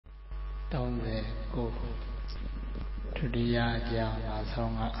39 ဒုတိယအကြောင်းနောက်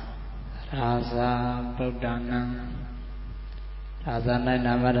ဆုံးကရာဇာဗုဒ္ဓနာရာဇာ၌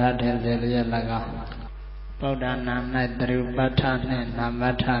နာမထထင်စေလျက်၎င်းဗုဒ္ဓနာ၌တရုပဋ္ဌာနှင့်နာမ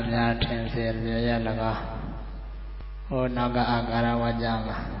ထများထင်စေလျက်၎င်းဟောနောက်ကအာကာရဝကြ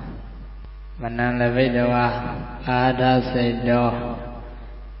မှာမနံလဘိတဝါအာဒစိတ်တော်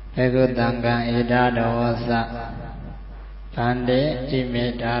ဘေကုတံကံဣဒတော်ဝသဗန္တိဣမေ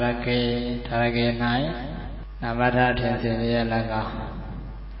ဒါရကေ၌နာမထထင်စေလျက်၎င်း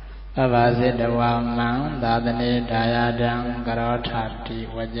ပဗ္ဗစေတဝါမံသာသနေဒါယတံကရောထတိ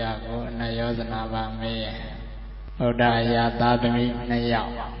ဝကြကိုအနယောဇနာပါမေဗုဒ္ဓရာသာသမီ2ယော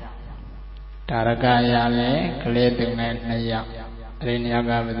က်ဒါရကရာလည်းကလေးသူငယ်2ယောက်အဲဒီ2ယောက်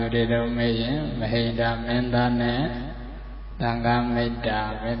ကဘယ်သူတွေတော့မေးရင်မဟိန္ဒမင်းသားနဲ့သံဃာမိတ္တာ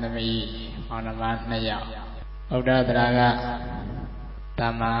မင်းသမီးမောင်နှမ2ယောက်ဗုဒ္ဓတရားကတ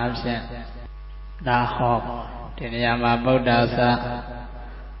မ္မာအဖြစ်ဒါဟောဒီနေရာမှာဗုဒ္ဓသာ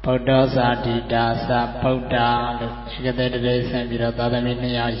ဗုဒ္ဓသာတိတာသာဗုဒ္ဓလို့ရှိတဲ့တည်းဆင်ပြီးတော့သာသမီ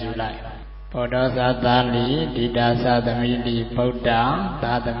2ယောက်ယူလိုက်ဗုဒ္ဓသာသာလီတိတာသာသမီလီဗုဒ္ဓ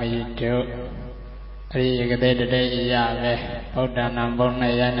သာသမီတို့အဲဒီကတဲ့တည်းရပဲဗုဒ္ဓနာဘုံ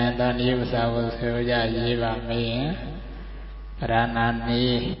နဲ့ရတဲ့သောနိဝစာကိုဆိုကြရေးပါမယ်ဗရဏာနိ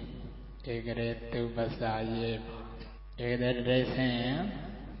ဧကရေတုပ္ပစာယေဧကတဲ့တည်းဆင်ရင်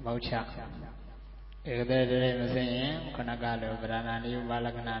မောချဧကတဲ့တည်းမဆင်ရင်ခဏကလိုဗရဏာနိဥပါလ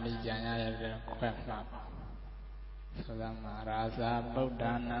က္ခဏာနိကြံရတဲ့ခွဲမှာဆိုသမှာရာဇာဗုဒ္ဓ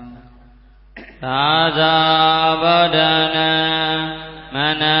နာသာဇာဗုဒ္ဓနာမ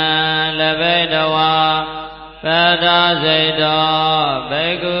နံလဘိတဝါပတ္တစိတ်တော်ဘေ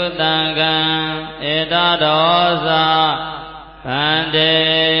ကုတံကံဣဒတော်သာဗန္တေ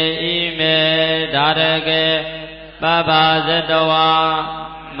ဣမေဒါရကေပဗ္ဗစေတဝါ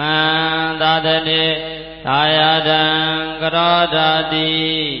မံသာသနေသာယတံကရောဓာတိ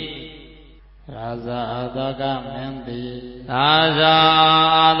ရာဇာအသောကမင်းသည်သာဇာ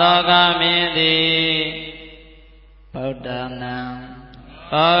အသောကမင်းသည်ဗုဒ္ဓနာ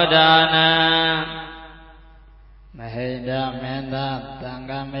ဗုဒ္ဓနာမဟိန္ဒမင်းသားသံ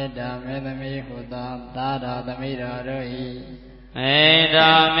ဃာမေတ္တာမင်းသမီးဟုသောသာတော်သမီးတော်တို့၏မဟိန္ဒ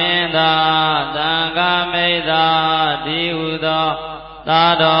မင်းသားသံဃာမေတ္တာဒီဟုသောသာ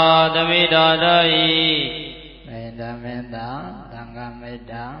တော်သမီးတော်တို့၏မဟိန္ဒမင်းသားသံဃာမေတ္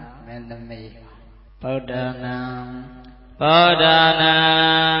တာမင်းသမီးဗုဒ္ဓနာဗုဒ္ဓနာ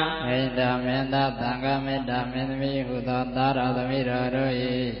မဟိန္ဒမင်းသားသံဃာမေတ္တာမင်းသမီးဟုသောသာတော်သမီးတော်တို့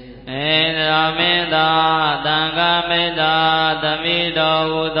၏မဟိန္ဒမင်းသားသံဃာမေတ္တာသမီးတော်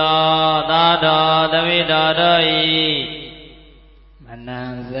ဟုသောသာတော်သမီးတော်တို့၏မနံ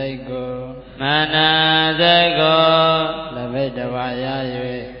စိတ်ကိုမနံစိတ်ကိုလဘိတဝါရ၍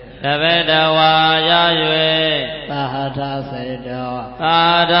လဘိတဝါရ၍သာဟထစိတ်တော်သာ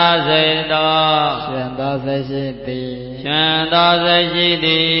ဟထစိတ်တော်ရှင်သောစိတ်ရှိသည်ရှင်သောစိတ်ရှိသ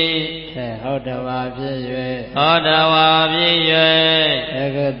ည်ထေဟုတ်တဝါဖြစ်၍ဟုတ်တဝါဖြစ်၍ဧ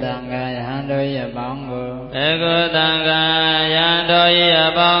ကုတံကယဟန်တို့၏အပေါင်းကိုဧကုတံကယဟန်တို့၏အ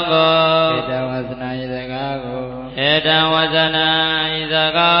ပေါင်းကိုဧတဝဇနာ၏စကားကိုဧတံဝဇနာ၏စ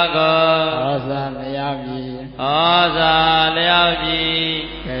ကားကိုဩဇာလျောက်ပြီဩဇာလျောက်ပြီ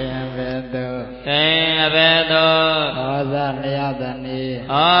ကေယံဘေတုကေအဘေတုဩဇာလျောက်တနည်း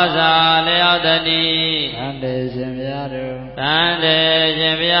ဩဇာလျောက်တနည်းသန္တေရှင်ဗျာတို့သန္တေရှ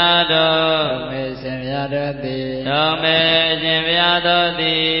င်ဗျာတို့ဒုမေရှင်ဗျာတို့သည်ဒုမေရှင်ဗျာတို့သ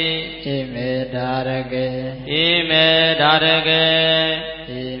ည်ဣမေဒါရကေဣမေဒါရကေ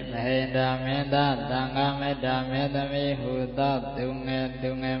ဣမဟိန္ဒမင်းသားသံဃာမေတ္တာမင်းသမီးဟုသောသူ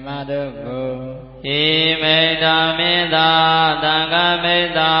ငယ်မတို့ကိုဣမေတ္တာမင်းသားသံဃာမေ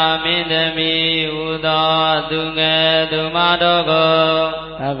တ္တာမင်းသမီးဟုသောသူငယ်သူမတို့ကို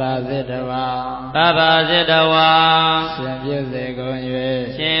ပဗ္ဗစေတဝါပဗ္ဗစေတဝါရှင်ပြုစေကုန်၍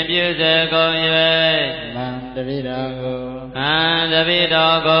ရှင်ပြုစေကုန်၍မံတပိတော်ကိုမံတပိ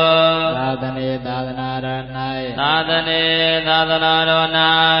တော်ကိုသာသနေသာသနာတော်၌သာသနေသာသနာတော်၌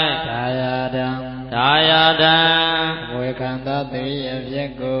ဒါယတံဒါယတံအဝေခံသောသူ၏အဖြစ်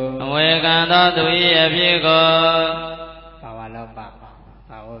ကိုအဝေခံသောသူ၏အဖြစ်ကိုဘာဝလောပ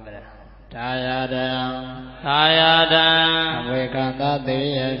ဘာဝဗရဒါယတံဒါယတံအဝေခံသောသူ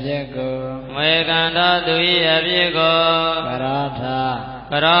၏အဖြစ်ကိုအဝေခံသောသူ၏အဖြစ်ကိုကရောထ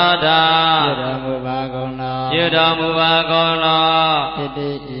ကရောဓာပြုတော်မူပါကုန်သောပြုတော်မူပါကုန်သောဣတိ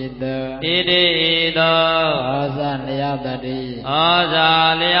ဤသို့ဣတိဤသို့ဩဇာလျောက်တတိဩဇာ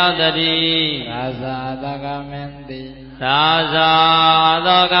လျောက်တတိရာဇာသကမင်းသည်သာဇာ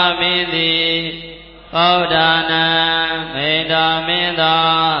သောကမင်းသည် Bồ Đà Nam Mê Đà Mê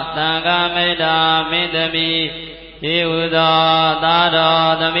Đà Tăng Ca Mê Đà Mê Đà Mi Di Hu Đà Ta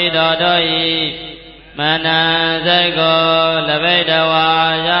Đà Tâm Mi Đà Đà Y Mê Nà Dây Cô Là Bê Đà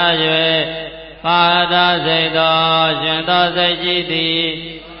Hòa Gia Duệ Phá Đà Dây Đà Chuyển Đà Dây Chi Tì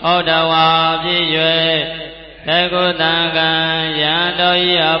Âu Đà Hòa Phi Duệ Thế Cô Tăng Ca Giảng Đà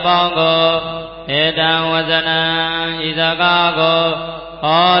Y Ở Bông Cô Thế Tăng Hòa Gia Nà Y Sa Ca Cô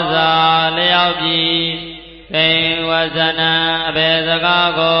Hó Gia Lê Áo Bì Kinh Hòa Gia Nà Bê Sa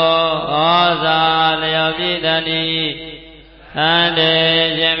Ca Cô Hó Gia Lê Áo Bì Đà Ni Thánh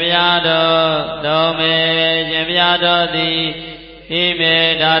Đế Chiến Bia Đô Đô Mê Chiến Bia Đô Tì Y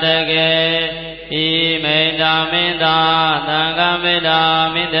Mê Đà Đê Kê Y Mê Đà Mê Đà Tăng Ca Mê Đà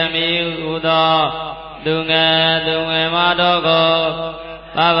Mê Đà Mi Hu Đô Tu Nghe Ma Đô Cô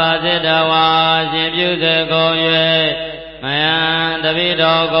Bá Bá Siết Đà Hòa Chiến Biu Thế Cô Yuệ Maya Đà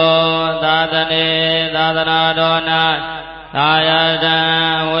Đô Cô Ta Tà Nê Ta Tà Na Đô Na Ta Ya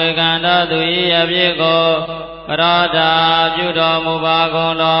Đà Huệ Can Đô Tu Y A Piết Cô Ra Đà Piu Đô Mù Ba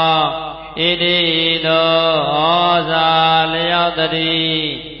Cô Đô Y Đi Đô Ó Sa Lê Yao Tà Đi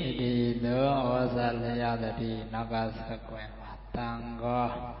Y Đi Đô Ó Sa Lê Yao Tà Đi Nó Ca Sa Quen Tăng Cô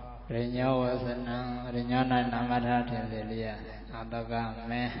Rinh Nhô Vô Sinh Năng Rinh Nhô Này Nam Bát Thá Thiền Thị Lìa A Tô Ca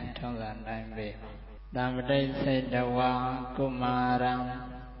Mê Trong Giản Đại Bì Đàm Bát Đế Xây Đà Hoa Kumaram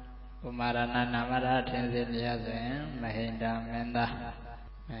Kumarana Nam Bát Thá Thiền Thị Lìa Duyên Mahinda Menda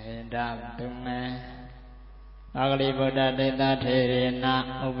Mahinda Tung Mê Bhagavali Buddha Dita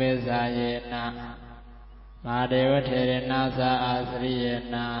Thirena Upesayena Mahadeva Thirena Sa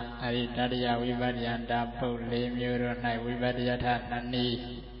Asriyena Aritariya Vibhadyanta Pule Myuro Nai Vibhadyatha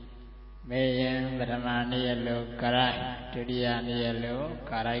Nani Meyen Brahmani Yalo Karai Tudiyani Yalo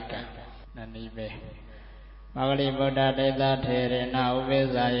Karaika Nani Be Bhagavali Buddha Dita Thirena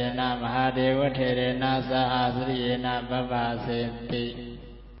Upesayena Mahadeva Thirena Sa Asriyena Bhavaseti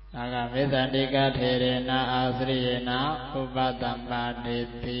Naga Vedandika Thirena Asriyena Upadamba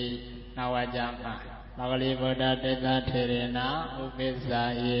Deti Nawajama Bhagavali Buddha Dita Thirena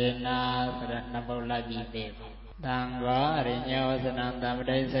Upesayena Saranabula Jibe Tango Rinyo Sananta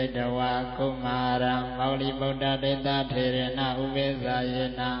Bade Sedawa Kumaram Bhagavali Buddha Dita Thirena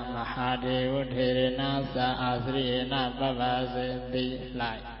Upesayena Mahadeva Thirena Sa Asriyena Bhavaseti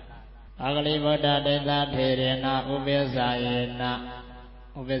Lai Bhagavali Buddha Dita Thirena Upesayena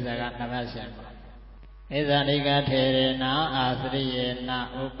Upesaka Namasyanpa Vedandika Thirena Asriyena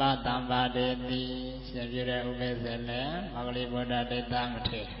Upadamba Deti Shapyure Upesale Bhagavali Buddha Dita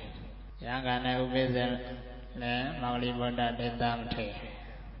Mathe Yangane Upesale Bhagavali Buddha Dita Mathe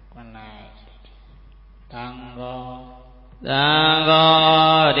Kwanai Tango Tango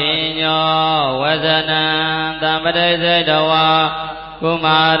Rinyo Vasana Tambade Sedawa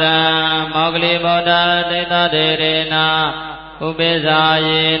Kumaram Bhagavali Buddha Dita Thirena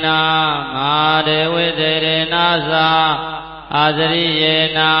Upesayena Mahadeva Thirena Sa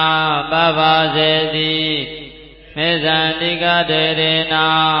Asriyena Bhavaseti Vedandika Thirena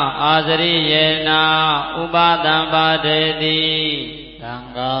Asriyena Upadamba Deti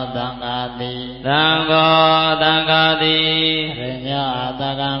Tango Tangati Tango Tangati Rinyo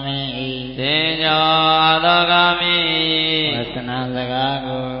Atagami Rinyo Atagami Vasana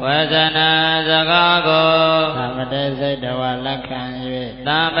Sagago Vasana Sagago Tambade Sedawa Lakhan Yue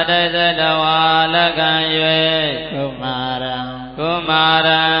Tambade Sedawa Lakhan Yue Kumaram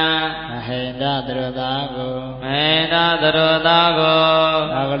Kumaram Mahinda Drutago Mahinda Drutago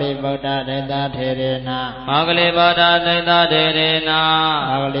Bhagavali Buddha Dita Thirena Bhagavali Buddha Dita Thirena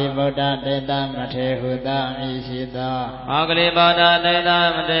Bhagavali Buddha Dita Mathe Huda Amishita Bhagavali Buddha Dita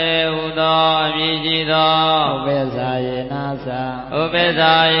Mathe Huda Amishita Upesayena Sa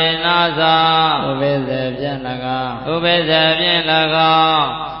Upesayena Sa Upese Phyan Laga Upese Phyan Laga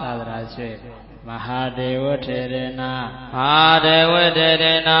Sadra Shwe Mahadeva Thirena Mahadeva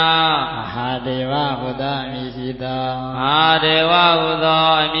Thirena Mahadeva Huda Amishita Mahadeva Huda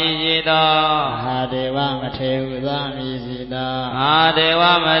Amishita Mahadeva Mathe Huda Amishita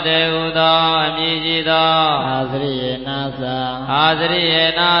Mahadeva Mathe Huda Amishita Asriyena Sa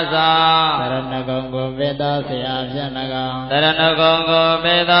Asriyena Sa Saranagongo Veda Sya Phyan Laga Saranagongo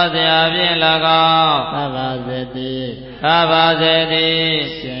Veda Sya Phyan Laga Bhavaseti Bhavaseti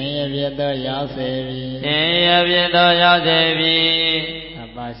Shin Yavyeto Yasevi Shin Yavyeto Yasevi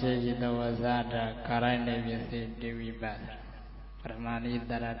Abhashishita Vasata Karaine Vyasi Devibhasa Brahmani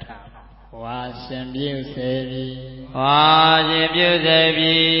Dharatha Vashin Biu Sevi Vashin Biu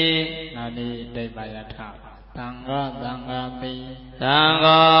Sevi Nadi Devayatha သံဃာသံဃာတိ သံ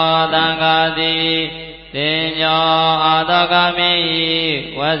ဃာသံဃာတိတင်ညောအာတကမိ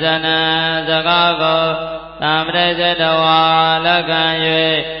ဝဇနံစကားကိုသံပရိစ္ဆေတဝါလက်ခံ၍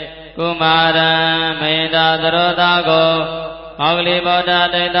ကုမာရံမေတ္တာသရောတာကိုမောဂလိဗုဒ္ဓ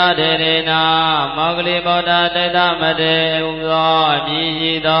ဒိဋ္ဌဒေရေနာမောဂလိဗုဒ္ဓဒိဋ္ဌမတေဥသောအမည်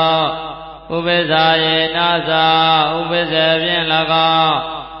ရှိသောဥပိ္ပဇာယေနာသာဥပိ္ပဇေဖြင့်၎င်း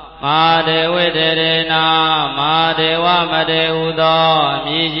မဟာဒေဝိတေရေနာမဟာဒေဝမတေဟုသောအမ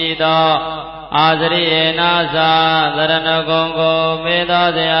ည်ရှိသောအာသရိယေနာသာသရဏဂုံကိုမေသော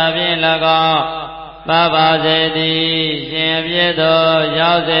ဆရာဖြင့်၎င်းပပစေတိရှင်ပြည့်သော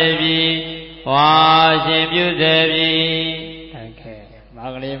ရောက်စေပြီဝါရှင်ပြုစေပြီ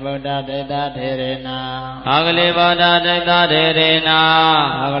မောဂလိဗုဒ္ဓဒိဋ္ဌထေရေနာမောဂလိဗုဒ္ဓဒိဋ္ဌထေရေနာ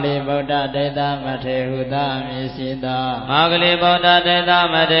မောဂလိဗုဒ္ဓဒိဋ္ဌမထေဟုသောအမည်ရှိသောမောဂလိဗုဒ္ဓဒိဋ္ဌ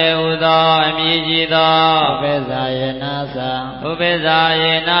မထေဟုသောအမည်ရှိသောဥပိ္ပဇာယေနာသာဥပိ္ပဇာ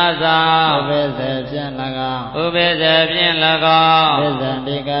ယေနာသာဥပိ္ပဇေဖြင့်၎င်းဥပိ္ပဇေဖြင့်၎င်းမေဇန္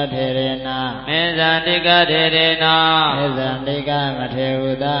တိကထေရေနာမေဇန္တိကထေရေနာမေဇန္တိကမထေ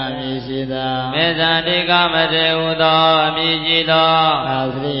ဟုသောအမည်ရှိသောမေဇန္တိကမထေဟုသောအမည်ရှိသောအာ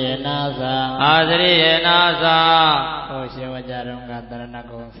သရိယေနာသာအာသရိယေနာသာဟောရှင်ဝကြတုံးကတရဏ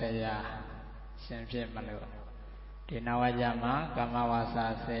ဂုံဆရာရှင်ဖြစ်မလို့ဒီနဝကြမှာကမ္မဝါစာ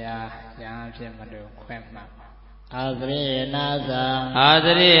ဆရာရဟန်းဖြစ်မလို့ခွဲမှတ်အာသရိယေနာသာအာသ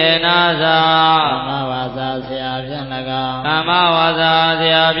ရိယေနာသာကမ္မဝါစာဆရာဖြင့်၎င်းကမ္မဝါစာဆ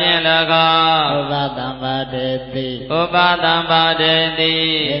ရာဖြင့်၎င်းဥပတံပါတေတိဥပတံပါတေတိ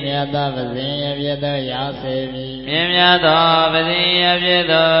မြင့်မြတ်သောပဇင်ရပြည့်သောရောက်စေပြီမြင့်မြတ်သောပဇင်ရပြည့်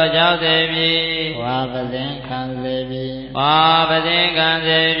သောရောက်စေပြီဝါပဇင်ခံစေပြီဝါပဇင်ခံ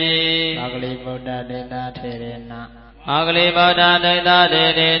စေပြီမောဂလိဗုဒ္ဓဒိဋ္ဌထေရေနာမောဂလိဗုဒ္ဓဒိဋ္ဌဒေ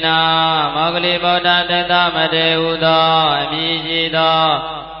ရေနာမောဂလိဗုဒ္ဓဒိဋ္ဌမတေဟုသောအမည်ရှိသော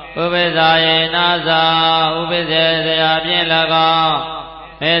ဥပိ္ပဇာယေနာသာဥပိ္ပဇေဆရာဖြင့်၎င်း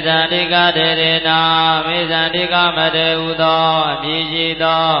မေဇန္တိကဒေရေနာမေဇန္တိကမတေဟုသောအမည်ရှိ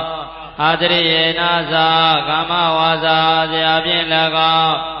သောအာသရိယေနာသာကာမဝါစာဆရာဖြင့်၎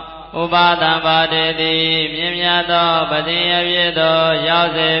င်းဥပါဒံပါတေတိမြင့်မြတ်သောပဇင်ရပြည့်သောရောက်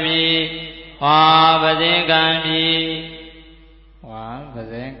စေပြီဝါပဇင်ကံပြီဝါပ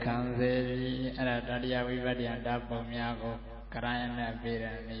ဇင်ခံစေပြီအဲ့ဒါတတရားဝိပတ္တယတပုံများကိုကရယနဲ့ပြေရ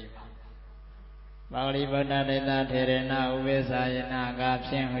နေပါပါဠိဗုဒ္ဓဒိဋ္ဌထေရဏဥပိ္ပဇာယနာက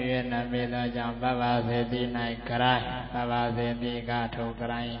ဖြင့်ဟွေနမေသောကြောင့်ပပစေတိ၌ကရပပစေတိကထုက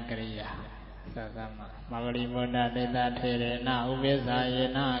ရယကရိယာသသမမောဂလိဗုဒ္ဓဒိဋ္ဌထေရဏဥပိ္ပဇာယ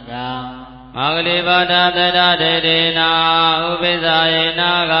နာကမောဂလိဗုဒ္ဓဒိဋ္ဌထေရဏဥပိ္ပဇာယ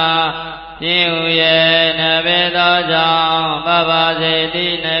နာကပြင်းဟူရဲ့နဘေသောကြောင့်ပပစေတိ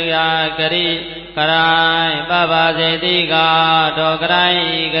နဂကရိကရိုင်းပပစေတိကတောကရိုင်း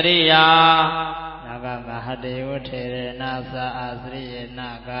ကရိယာနာဂမဟာဒေဝထေရဏသာအာသရိယေ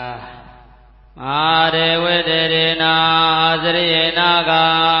နာကမဟာဒေဝတေရေနာအာသရိယေနာက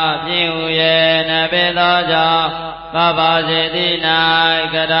ပြင်းဟူရဲ့နဘေသောကြောင့်ပပစေတိ၌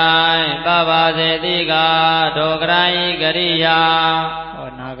ကရိုင်းပပစေတိကတောကရိုင်းကရိယာ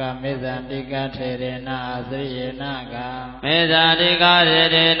နာဂမေဇန္တိကထေရေနာအာသရိယေနာကမေဇန္တိကထေ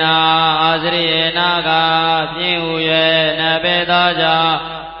ရေနာအာသရိယေနာကပြင်းဟူ၍နဘေသောကြောင့်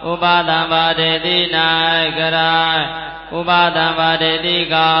ဥပါဒံပါတေတိ၌ကရိုင်းဥပါဒံပါတေတိ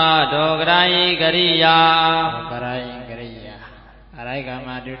ကတောကရိုင်းကရိယာကရိုင်းကရိယာအရိုက်ကမ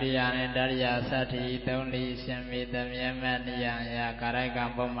ဒုတိယနဲ့တတိယသတ္တိသုံးလီရှင်မေတ္တမြတ်မနိယယကာရိုက်က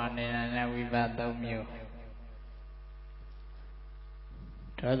ပုံမှန်နေတဲ့ဝိပဿနာ၃မျိုး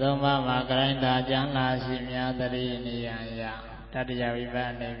သောသုံးပါးမှာကရိုင်းတာကျမ်းလာရှိများတတိနိယယတတ္တယဝိပဿ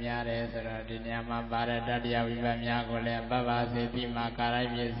နာများတယ်ဆိုတော့ဒီနေရာမှာပါတဲ့တတ္တယဝိပဿနာများကိုလည်းပပစေတိမှာကာရို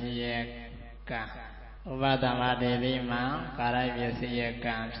က်ပစ္စည်းရဲ့ကံဥပဒမတေတိမှာကာရိုက်ပစ္စည်းရဲ့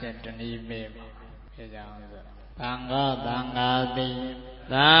ကံဖြစ်တနည်းပေးပါဖြစ်ကြအောင်ဆိုသံဃောသံဃာတိ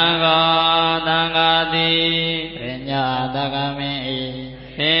သံဃောသံဃာတိပညာသကမေဤ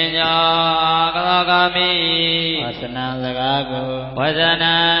ပညာကသကမိဝဆနံစကားကိုဝဇ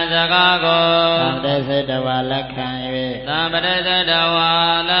နံစကားကိုသံပရိစေတဝါလက်ခံ၍သံပရိစေတဝါ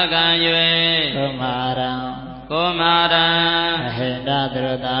လက်ခံ၍ကုမာရံကုမာရံအဟိန္ဒသရ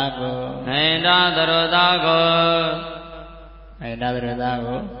တာကိုဟိန္ဒသရတာကိုဟိန္ဒသရတာ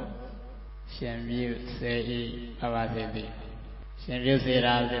ကိုရှင်ပြုစေ၏ပပစေတိရှင်ပြုစေ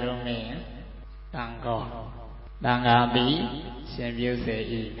တာဆိုလို့မင်းတန်ကောတန်ဃာတိရှင်ပြုစေ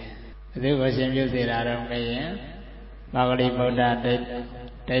၏ဘယ်သူကိုရှင်ပြုစေတာတော့မင်းမောဂလိဗုဒ္ဓဒိ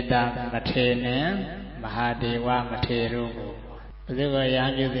ဋ္ဌမထေနဲ့မဟာဒေဝမထေတို့ကိုဘယ်သူကိုရဟ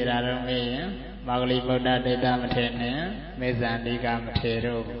န်းပြုစေတာတော့မင်း မောဂလိဗုဒ္ဓဒိဋ္ဌမထေနှင့်မေဇန္တိကမထေ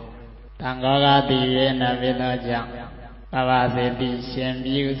တို့တန်ဃောကတိရေနဝိသောကြောင့်ပပစေတိရှင်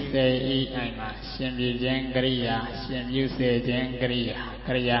ပြုစေဤအိမ်မှာရှင်ပြုခြင်းကရိယာရှင်ပြုစေခြင်းကရိယာက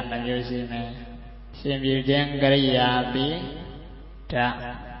ရိယာနှမျိုးရှိမယ်ရှင်ပြုခြင်းကရိယာသည်ဓာ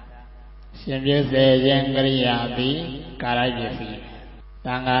ရှင်ပြုစေခြင်းကရိယာသည်ကာယပစ္စည်း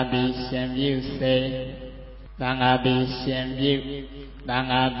သံဃာသည်ရှင်ပြုစေသံဃာသည်ရှင်ပြုသံ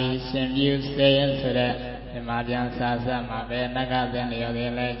ဃာသည်ရှင်ပြုစေဆိုတဲ့ဒီမှာပြန်စာစမှာပဲနဂသင်လျော်တ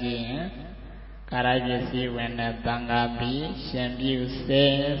ယ်လဲကြည့်ရင်ကာယပစ္စည်းဝင်တဲ့သံဃာသည်ရှင်ပြုစေ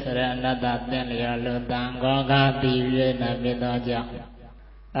ဆိုတဲ့အနတ္တသင်လျော်လို့သံဃောကတိရေနဖြစ်သောကြောင့်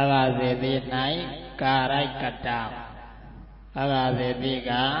ပပစေတိ၌ကာယကတ္တပပစေတိ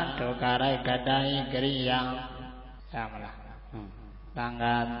ကဒုကာယကတ္တဤကရိယာရမလားသံ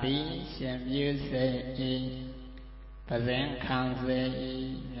ဃာသည်ရှင်ပြုစေ၏ပဇင်ခံစေ၏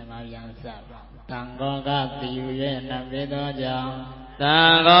မြန်မာပြန်စပါသံဃောကတိရေနဖြစ်သောကြောင့်သံ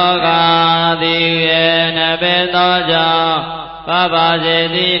ဃောကတိရေနဖြစ်သောကြောင့်ပပစေ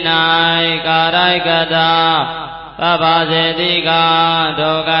တိ၌ကာယကတ္တပပစေတိက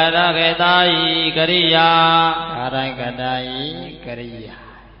ဒုက္ခရခေတာဤကရိယာကာယကတ္တဤကရိယာ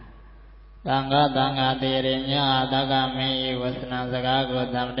သံဃာတေရိညာသကမေဝဆနာစကားကို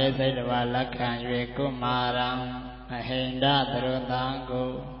သမ္တေစိတ်တဝလက်ခံ၍ကုမာရံမဟိန္ဒသရတံကို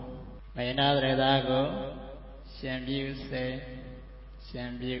မဟိန္ဒသရတကိုရှင်ပြုစေရှ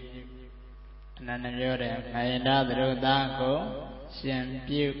င်ပြုအနန္တမျိုးတဲ့မဟိန္ဒသရတကိုရှင်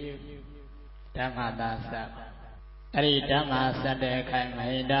ပြုဓမ္မသာသအဲ့ဒီဓမ္မစက်တဲ့အခိုင်မ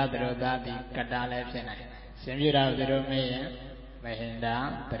ဟိန္ဒသရတသည်ကတ္တလည်းဖြစ်နိုင်ရှင်ပြုတာသူတို့မေးရင်မဟိန္ဒ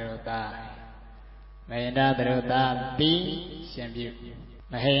သရတမဟိန္ဒသရတတိရှင်ပြု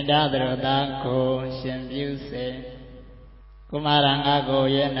မဟိန္ဒသရတကိုရှင်ပြုစေကုမာရငါကို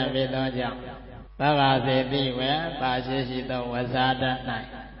ရဲ့နဖြစ်သောကြောင့်ပပစေတိဝေပါရှိသောဝဇာတ၌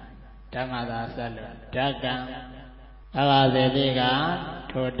ဓမ္မသာဆက်လို့ဓကံပပစေတိက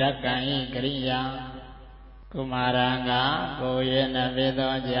ထိုဓကံဤကရိယာကုမာရငါကိုရဲ့နဖြစ်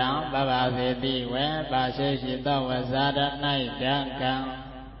သောကြောင့်ပပစေတိဝေပါရှိသောဝဇာတ၌ဓကံ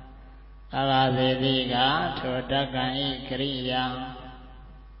ပပစေတိကထိုဓကံဤကရိယာ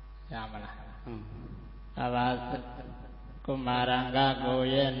ရမလားပပကုမာရငါကို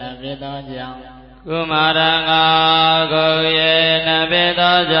ရဲ့နဖြစ်သောကြောင့်ကုမာရငါကိုရဲ့နဖြစ်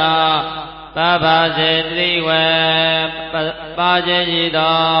သောကြောင့်ပပစေတိဝေပါရှိ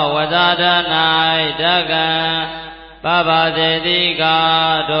သောဝဇာတ၌ဓကံပပစေတိက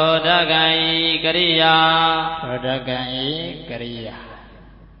ဒုဓကံဤကရိယာဒုဓကံဤကရိယာ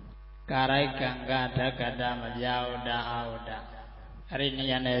ကာယကံကဓကတမပြာဥဒ္ဒအာဥဒ္ဒအဲ့ဒီနေ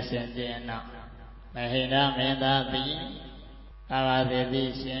ရာနဲ့ဆင်ကျင်တော့မဟိန္ဒမင်းသားသည်ပပစေတိ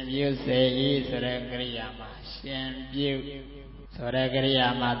ရှင်ပြုစေ၏ဆိုတဲ့ကရိယာမှာရှင်ပြုဆိုတဲ့ကရိယာ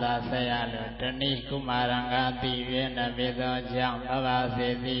မှာသာဆက်ရလို့တဏိကုမာရံကတိရေနဖြစ်သောကြောင့်ပပစေ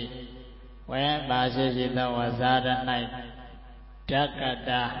တိဝေပါရှိသောဝဇာရ၌ဓက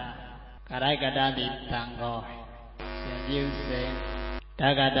တကာယကတတိသံဃောရှင်ပြုစေဓ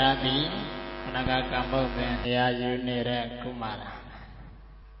ကတတိခဏကကမ္မုတ်ပင်တရားယူနေတဲ့ကုမာရ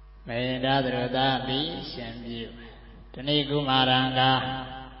မေန္ဒသရတတိရှင်ပြုတဏိကုမာရံက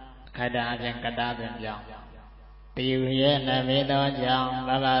ခတ္တအပြင်ကတ္တပင်ပြောင်းတိဝေနမေသောကြောင့်ပ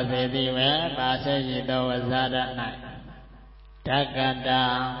ပစေတိဝေပါရှိသောဝဇာရ၌ဓကတ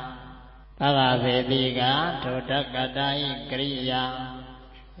ပပစေတိကထိုဓကတဤကရိယာ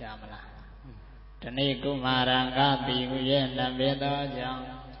ရမလားတဏိကုမာရံကတိဝေနမေသောကြောင့်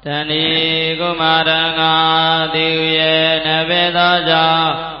တဏိကုမာရံကတိဝေနမေသောကြော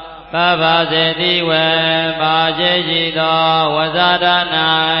င့်ပပစေတိဝေပါရှိသောဝဇာရ၌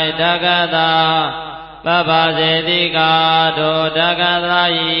ဓကတပပစေတိကဒုဓကတ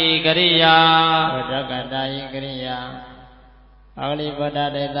ဤကရိယာဒုဓကတဤကရိယာပါဠိဗုဒ္ဓ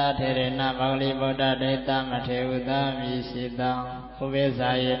ဒေသထေရဏပါဠိဗုဒ္ဓဒေသမထေဥသမိရှိသောဥပိ္ပဇာ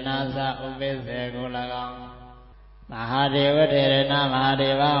ယေနာသဥပိ္ပဇေကို၎င်းမဟာဒေဝထေရဏမဟာဒေ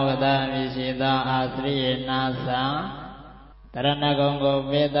ဝဝသမိရှိသောအာသရိယေနာသတရဏဂုံကို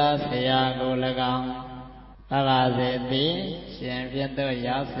ပေသောဆရာကို၎င်းပပစေတိရှင်ဖြစ်သော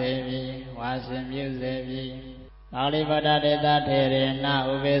ရောက်စေပြီဝါရှင်ပြုစေပြီပါဠိဗုဒ္ဓဒေသထေရဏ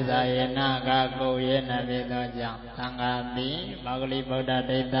ဥပိ္ပဇာယေနကကိုယေနဖြစ်သောကြောင့်သံဃာတိပါဠိဗုဒ္ဓ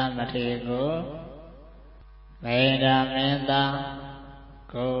ဒေသမထေကိုမေတ္တာမင်းသား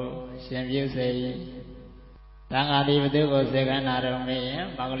ကိုရှင်ပြုစေ၏သံဃာတိဘသူကိုစေခိုင်းတာတော့မေးရင်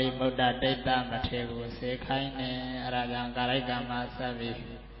ပါဠိဗုဒ္ဓဒေသမထေကိုစေခိုင်းနေအဲ့ဒါကြောင့်ကာယကံမှာဆက်ပြီး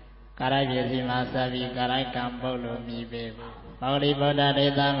ကာယပစ္စည်းမှာဆက်ပြီးကာယကံပုတ်လို့မြည်ပေးပါဠိဗုဒ္ဓဒေ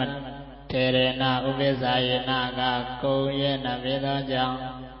သမ ထေရဏဥပိ္ပဇာယေနကကုံရဲ့နမေသောကြောင့်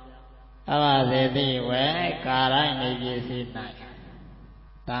အဘစေတိဝေကာရိုင်းနေပြီစီ၌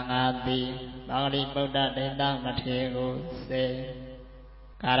သံဃာတိပါဠိဗုဒ္ဓဒေသမထေကိုစေ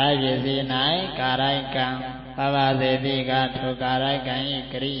ကာရိုင်းပြီစီ၌ကာရိုင်းကံအဘစေတိကထိုကာရိုင်းကံဤ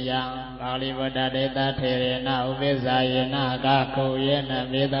ကရိယာပါဠိဗုဒ္ဓဒေသထေရဏဥပိ္ပဇာယေနကကုံရဲ့န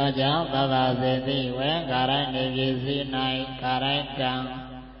မေသောကြောင့်အဘစေတိဝေကာရိုင်းနေပြီစီ၌ကာရိုင်းကံ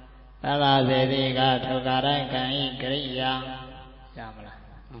သဗ္ဗစေတိကထိုကာရိုက်ကံဤကရိယာရမလား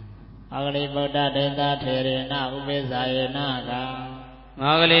မောဂလိဗုဒ္ဓဒေသထေရဏဥပိ္ပဇာယေနက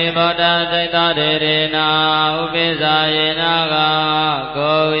မောဂလိဗုဒ္ဓဒေသထေရဏဥပိ္ပဇာယေနက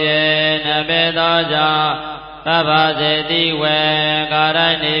ကိုယ်ရေနဘေသောကြောင့်သဗ္ဗစေတိဝေကာ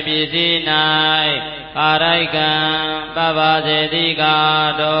ရိုက်နေပြီစီ၌ကာရိုက်ကံသဗ္ဗစေတိက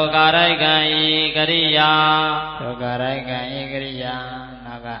ထိုကာရိုက်ကံဤကရိယာထိုကာရိုက်ကံဤကရိယာ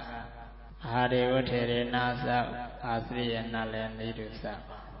နောက်ကအာဒေဝထေရဏသအာသရိယနာလည်းနေတုသ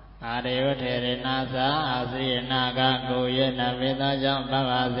အာဒေဝထေရဏသအာသရိယနာကကိုယ်ရဲ့နဘေသောကြောင့်သဗ္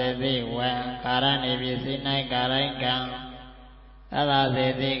ဗစေတိဝေကာရဏိပိစိ၌ကာရိုက်ကံသဗ္ဗစေ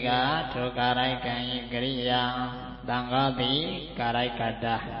တိကထိုကာရိုက်ကံဤကရိယာသံဃာတိကာရိုက်ကတ္တ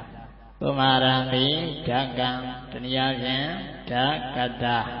ပုမာရံတိဓကံတနည်းအားဖြင့်ဓကတ္တ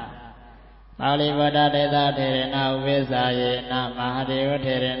ပါဠိဗုဒ္ဓဒေသထေရဏဥပိ္ပဇာယေနမဟာဒေဝ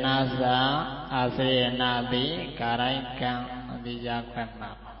ထေရဏသအာသရိယနာတိကာရိုက်ကံအတိယခွတ်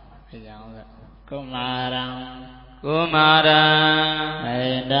မှာဖြစ်ကြအောင်ကုမာရံကုမာရံမေ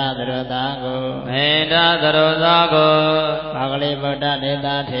န္ဒသရတာကိုမေန္ဒသရတာကိုမောဂလိဗုဒ္ဓဒေသ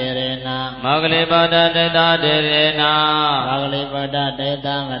ထေရဏမောဂလိဗုဒ္ဓဒေသထေရဏမောဂလိဗုဒ္ဓဒေသ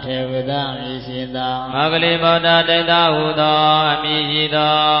မထေဝုဒအမည်ရှိသောမောဂလိဗုဒ္ဓဒေသဟုသောအမည်ရှိ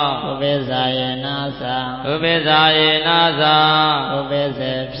သောဥပိ္ပဇာယေနသဥပိ္ပဇာယေနသဥပိ္ပ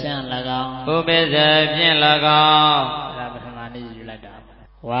ဇေဖြင့်၎င်းဥပိ္ပဇေဖြင့်၎င်းဒါပထမနည်းယူလိုက်တာ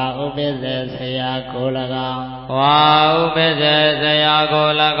ဝါဥပိ္ပဇေဆရာကို၎င်းဝါဥပိ္ပဇေဆရာကို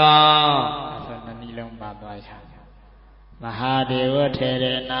၎င်းဆိုနှစ်နည်းလုံးပါသွားရမဟာဒေဝထေရ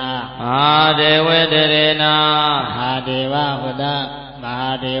ဏမဟာဒေဝထေရဏမဟာဒေဝဟုသောမဟာ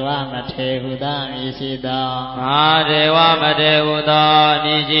ဒေဝမထေဟုသောအမည်ရှိသောမဟာဒေဝမထေဟုသောအမ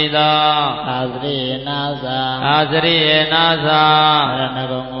ည်ရှိသောအာသရိယနာသအာသရိယနာသသရဏ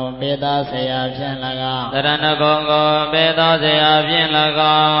ဂုံကိုပေသောဆရာဖြင့်၎င်းသရဏဂုံကိုပေသောဆရာဖြင့်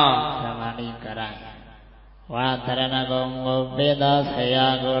၎င်းသမဏိကရဝါသရဏဂုံကိုပေသောဆရာ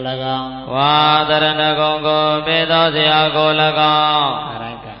ကို၎င်းဝါသရဏဂုံကိုပေသောဆရာကို၎င်းအ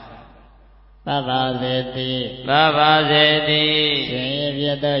ရိုက်ကသဗ္ဗစေတိသဗ္ဗစေတိရှင်ရပြ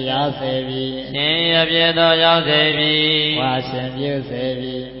ည့်သောရောက်စေပြီရှင်ရပြည့်သောရောက်စေပြီဝါရှင်ပြုစေ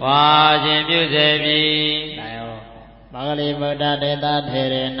ပြီဝါရှင်ပြုစေပြီမောဂလိဗုဒ္ဓဒေသထေ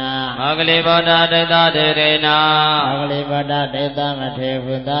ရဏမောဂလိဗုဒ္ဓဒေသထေရဏမောဂလိဗုဒ္ဓဒေသမထေ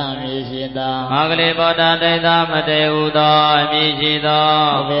ဟုသောအမည်ရှိသောမောဂလိဗုဒ္ဓဒေသမထေဟုသောအမည်ရှိသော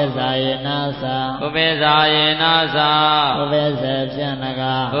ဥပိ္ပဇာယေနသဥပိ္ပဇာယေနသဥပိ္ပဇေဖြင့်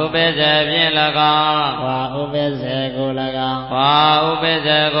၎င်းဥပိ္ပဇေဖြင့်၎င်းဝါဥပိ္ပဇေကို၎င်းဝါဥပိ္ပ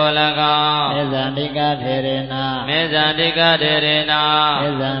ဇေကို၎င်းမေဇန္တိကထေရဏမေဇန္တိကထေရဏမေ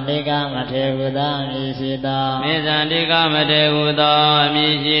ဇန္တိကမထေဟုသောအမည်ရှိသောမေဇန္တိကမထေဟုသောအမ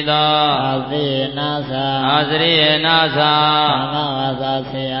ည်ရှိသောအာသရိယနာသအာသရိယနာသကာမဝါစာ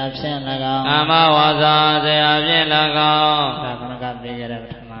ဆရာဖြင့်၎င်းကာမဝါစာဆရာဖြင့်၎င်းဒါကနကပြေကြတဲ့ပ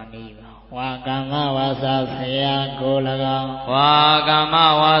ထမနည်းပါဝါကာမဝါစာဆရာကို၎င်းဝါကာမ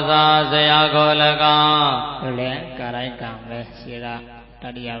ဝါစာဆရာကို၎င်းဒါလည်းကာရိုက်ကံပဲရှိတာတ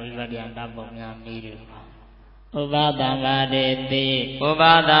တိယဝိပတ္တယတပုံများနည်းတွေဥပသံပါတေတိဥပ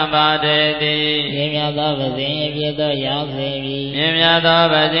သံပါတေတိမြင်မြတ်သောပဇင်အပြည့်သောရောက်စေပြီမြင်မြတ်သော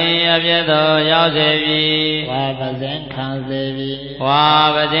ပဇင်အပြည့်သောရောက်စေပြီဝါပဇင်ခံစေပြီဝါ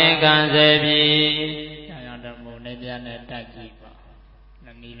ပဇင်ခံစေပြီရောင်တမုန်နဲ့ပြနဲ့တက်ကြည့်ပါနှ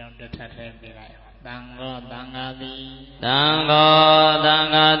စ်နည်းလုံးတစ်ထပ်ထဲပြလိုက်သံဃောသံဃာတိသံဃောသံ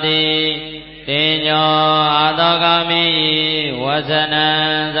ဃာတိတေညောအာသောဂမိဝဇနံ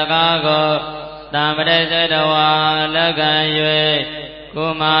စကားကိုတံပရိစေတဝါလက်ကံ၍ကု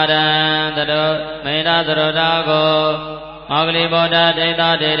မာရံတရောမေတ္တာသရတာကိုမောဂလိဗုဒ္ဓဒိဋ္ဌ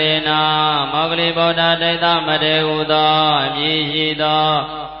တေရေနာမောဂလိဗုဒ္ဓဒိဋ္ဌမတေဟုသောအမည်ရှိသော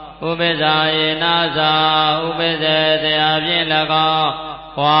ဥပိ္ပဇာယေနာသာဥပိ္ပဇေဆရာဖြင့်၎င်း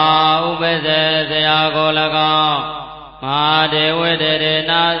ဝါဥပိ္ပဇေဆရာကို၎င်းမဟာဒေဝတေရေ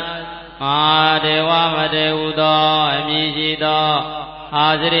နာမဟာဒေဝမတေဟုသောအမည်ရှိသောအာ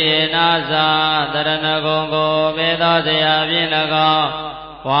သရိယေနာသာတရဏဂုံကိုပေသောဆရာဖြင့်၎င်း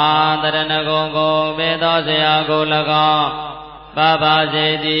ဝါတရဏဂုံကိုပေသောဆရာကို၎င်း ပါပါစေ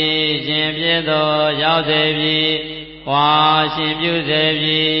သည်ရှင်ဖြစ်သောရောက်စေပြီဝါရှင်ပြုစေ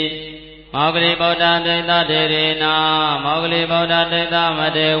ပြီမောဂလိဗုဒ္ဓတိတ္တတေရေနာမောဂလိဗုဒ္ဓတိတ္တမ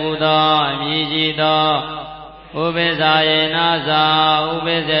တေဟုသောအမည်ရှိသောဥပိ္ပဇာယေနာသာဥ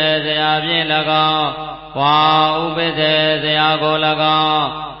ပိ္ပဇေဆရာဖြင့်၎င်းဝါဥပိ္ပဇေဆရာကို၎င်း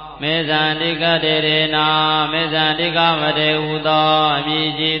မေဇန္တိကတေရေနာမေဇန္တိကမတေဟုသောအမည်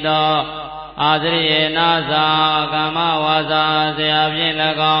ရှိသောအာသရိယေနာသာကာမဝါစာဆရာဖြင့်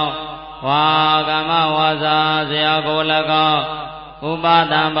၎င်းဝါကာမဝါစာဆရာကို၎င်းဥပ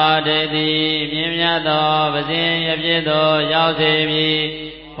ဒံပါတေတိမြင့်မြတ်သောပဇင်းရဖြစ်သောရောက်စေပြီ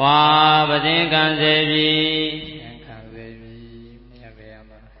ဝါပဇင်းခံစေပြီခံစေပြီမြတ်ဗျာ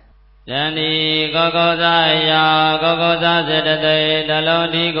မယန္တိကောကောဇာယာကောကောဇာစေတသိတလုံး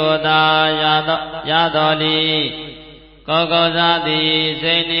ဒီကိုသာရတော်လီကောကောဇာသည်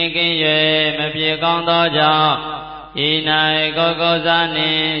စိတ်နှင့်ကင်း၍မပြေကောင်းသောကြောင့်ဤ၌ကောကောဇာနှ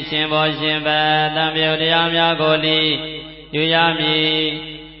င့်ရှင်ဘောရှင်ဘတံပြုတ်တရားများကိုလီယူရမည်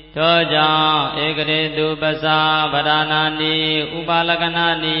ထိုကြောင့်ဧကရေတုပ္ပစာဗဒနာနိဥပါလကနာ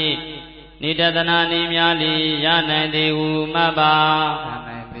နိနိတတနာနိများလီရနိုင်သည်ဟုမှတ်ပါရ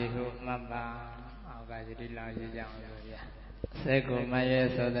နိုင်သည်ဟုမှတ်ပါအောက်ကယတိလောင်ရကြအောင်လို့ဗျာစေကုမယေ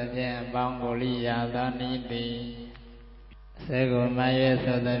ဆိုသဖြင့်အပေါင်းကိုလိယာသောနိတိစေကုမယေ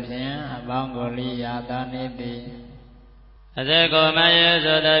ဆိုသဖြင့်အပေါင်းကိုလိယာသောနိတိအစေကိုမယေ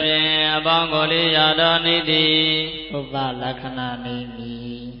ဆိုသဖြင့်အပေါင်းကိုလိယာသောနိတိဥပလက္ခဏာနိမိ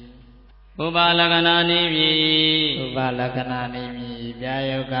ဥပလက္ခဏာနိမိဥပလက္ခဏာနိမိဗျာ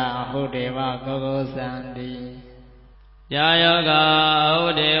ယောကအဟုဒေဝကောကောသန္တိဗျာယောကအဟု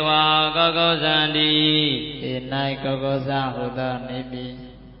ဒေဝကောကောသန္တိဧ၌ကောကောသဟုသောနိတိ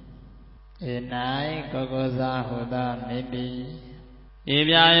ဧ၌ကောကောသဟုသောနိတိဤ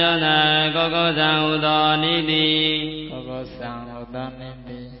ဗျာယော၌ကောကောသံဟုသောနိတိကောကောသံဟုသောနိ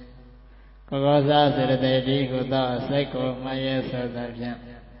တိကောကောသစေတသိတိဟုသောစိတ်ကိုမယေဆိုသဖြင့်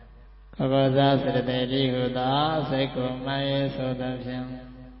ကောကောသစေတသိတိဟုသောစိတ်ကိုမယေဆိုသဖြင့်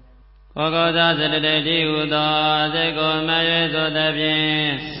ကောကောသစေတသိတိဟုသောစိတ်ကိုမယေဆိုသဖြင့်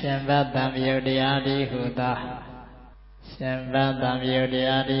ရှင်ဘတံမြုပ်တရားတိဟုသောရှင်ဘတံမြုပ်တ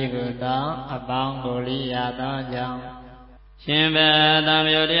ရားတိဟုသောအပေါင်းကိုလိယာသောကြောင့်ရှင်ဘတံ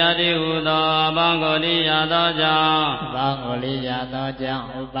မြုပ်တရားတိဟုသောအပေါင်းကိုလိယာသောကြောင့်အပေါင်းကိုလိယာသောကြောင့်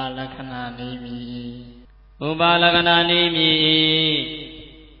ဥပလက္ခဏာနိမိဥပလက္ခဏာနိမိ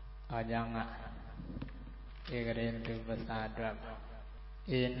အကြောင်းကဧကရေတုပ္ပစာအတွက်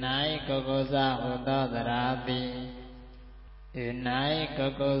ဧ၌ကောကောသဟုသောသရာတိဧ၌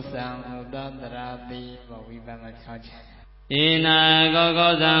ကောကောသံဟုသောသရာတိဘောဝိပမဖြောင်းခြင်းဧ၌ကော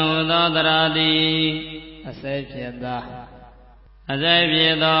ကောသံဟုသောသရာတိအစိဖြစ်သောအစိဖြ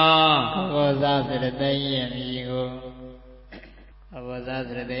စ်သောကောကောသစေတသိက်၏အမည်ကိုကောကောသ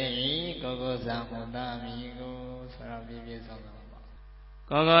စေတသိက်၏ကောကောသံဟုသောအမည်ကိုဆိုတော့ပြည့်ပြည့်စုံစုံပါ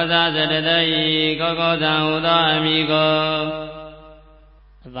ကောကောသစေတသိက်၏ကောကောသံဟုသောအမည်ကို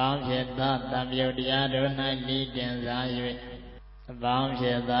အပေါင်းဖြစ်သောတံပြုတ်တရားတို့၌လိတင်စား၍အပေါင်းဖြ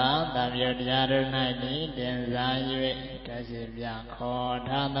စ်သောတံပြုတ်တရားတို့၌လိတင်စား၍တရှိပြခေါ်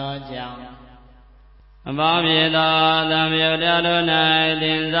ထားသောကြောင့်အပေါင်းဖြစ်သောတံပြုတ်တရားတို့၌တ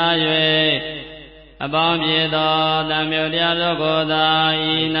င်စား၍အပေါင်းဖြစ်သောတံပြုတ်တရားတို့ကိုသာ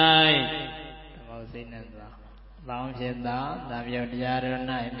ဤ၌သဘောစိတ်နဲ့သာအပေါင်းဖြစ်သောတံပြုတ်တရားတို့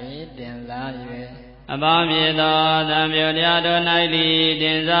၌လိတင်စား၍အပေါင်းဖြစ်သောတံပြုတ်တရားတို့၌လိတ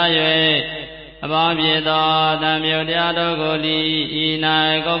င်စား၍အပေါင်းဖြစ်သောတံပြုတ်တရားတို့ကိုလိဤ၌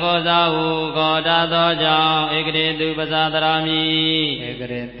ကောကောသဟုခေါ်တတ်သောကြောင့်ဧကရေတုပ္ပစာတရာမိဧက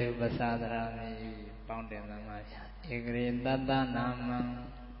ရေတုပ္ပစာတရာမိပေါင်းတင်သမှာဧကရေတတ္တနာမံ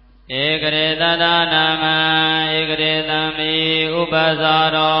ဧကရေတတ္တနာမံဧကရေတံမိဥပ္ပစာ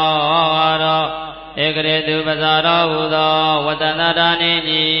ရောဟောရောဧကရေတုပ္ပစာရောဟူသောဝတ္တနာဒာနိ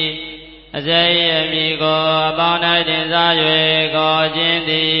နိအစေအမိကိုအပေါင်း၌တင်စား၍ခေါ်ခြင်း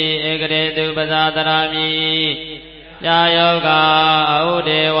သည်ဧကရေတုပ္ပစာတရာမိပြာယောကအဟု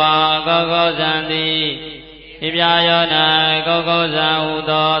ဒေဝကောကောသံတိဤပြာယော၌ကောကောသံဟု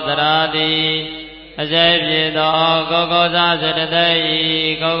သောသရာတိအစေဖြစ်သောကောကောသစေတသိက်၏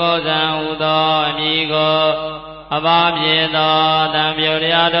ကောကောသံဟုသောအမည်ကိုအပေါင်းဖြစ်သောတံပြုတ်တ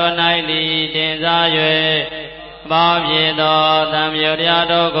ရားတို့၌လိတင်စား၍ပေါင်းဖြစ်သောတံပြုတ်တရား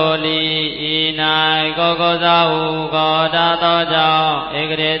တို့ကိုလိဤ၌ကောကောသဟုခေါ်တတ်သောကြောင့်ဧ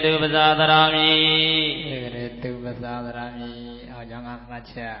ကရေတုပ္ပစာတရာမိဧကရေတုပ္ပစာတရာမိအောကြောင့်ကမှတ်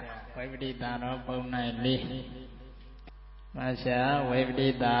ချက်ဝိပတိတာရောပုံ၌လိမှတ်ချက်ဝိပတိ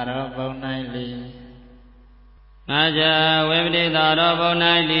တာရောပုံ၌လိမှတ်ချက်ဝိပတိတာရောပုံ၌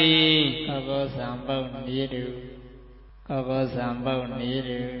လိကောကောသံပုံဤတု Koko Sambo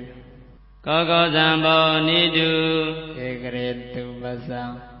Nidu Koko Sambo Nidu Egretu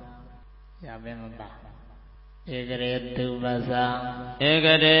Basa Yabemba Egretu Basa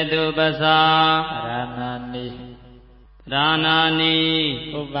Egretu Basa Ranani Ranani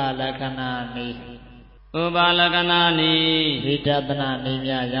Ubalakanani Ubalakanani Vidatanani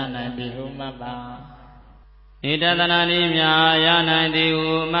Yayanandi Humaba Vidatanani Yayanandi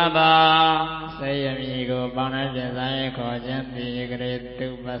Humaba Sayamigo Banajaya Kojanti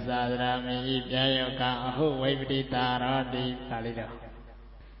Egretu Basadrami Ipyayoka Ahu Vibdita Radi Palido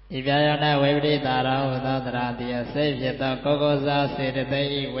Ivyayana Vibdita Udadradia Savyata Kokosa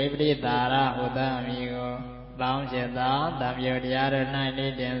Siddhi Vibdita Udamigo Bamjeta Damyodiara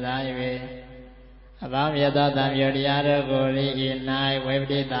Nani Denzaive Abamyata Damyodiara Gori Inai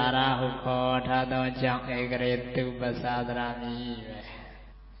Vibdita Huko Tato Jang Egretu Basadrami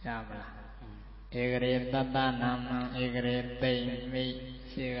Yamla Egre Tata Nama Egre Te Mi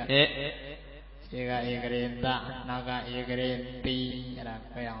Siga Siga Egre Ta Naga Egre Ti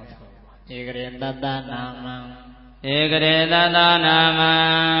Rakayang Egre Tata Nama Egre Tata Nama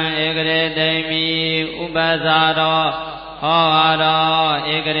Egre Te Mi Ubasaro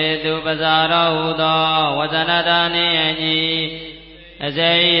Hoharo Egre Tu Basaro Udo Vasanadani Ani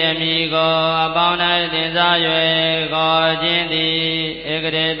Asai Amigo Abona Denzayue Gojindi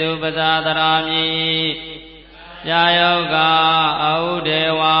Egretu Basadarami Jayoga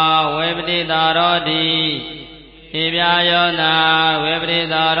Audewa Vibdita Rodi Ibyayona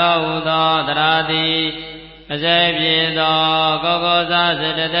Vibdita Rodo Daradi Asai Piedo Kokosa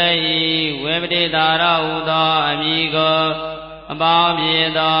Siddhi Vibdita Rodo Amigo Abam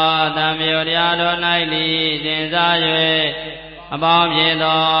Piedo Damyodiado Naili Denzayue Abam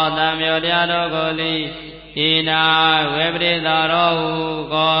Yedo Damyodiado Goli Ina Vibdita Rohu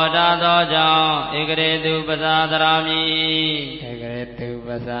Goda Doja Egretu Basadarami Egretu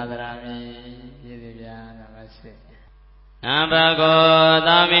Basadarami Yidivya Namaste Nabago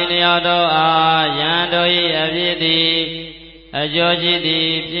Daminiado Ayando Abidi Ajojidi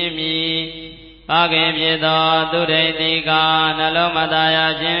Pimi Pagin Piedo Tureitika Nalomadaya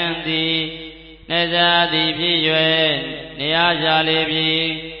Jindi Nezadi Piyue Niyajalibi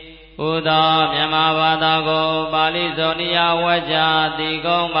Uda Myamavadago Bali Zoniya Waja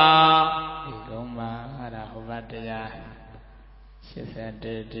Digomba Digomba Arahuvataya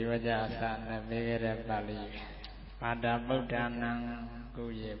Shisante Divaja Asana Vigere Bali Mada Buddhanam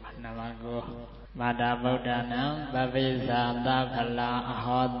Guye Namago Mada Buddhanam Bhavisa Dabhala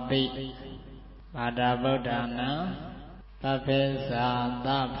Ahoti Mada Buddhanam Bhavisa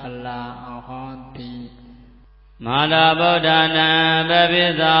Dabhala Ahoti Mada Buddhana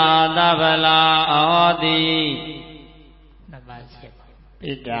Bhavisa Dabhala Ahoti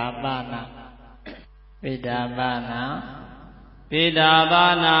Pidabana Pidabana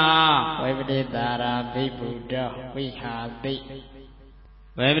Pidabana Vibditara Vibhuddha Vihati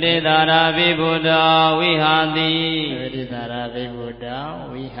Vibditara Vibhuddha Vihati Vibditara Vibhuddha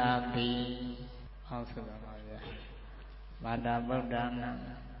Vihati Mada Buddhana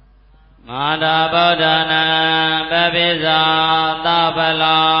Mada Buddhana Bhavisa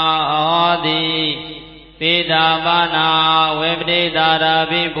Dabhala Ahoti Pidabana Vibditara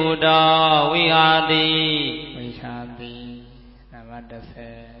Vibhuddha Vihati Vihati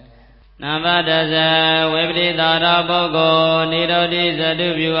Navadasa Vibditara Bhogo Nirodi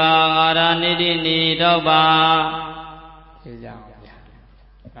Sadubhyuha Hara Nidhi Nidobha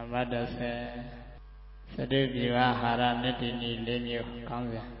Navadasa Sadubhyuha Hara Nidhi Nilemyo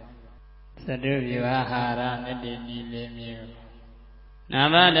Sadubhyuha Hara Nidhi Nilemyo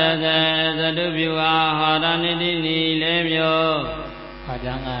Navadasa Sadubhyuha Hara Nidhi Nilemyo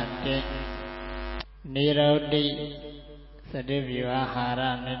Ajangate Nirodi Sadubhyuha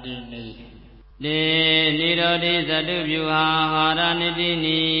Hara Nidhi Nirodi Sadubhyuha Hara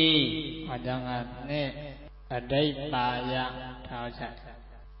Nidhi Ajangate Adaipaya Tauchat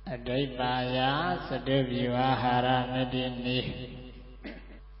Adaipaya Sadubhyuha Hara Nidhi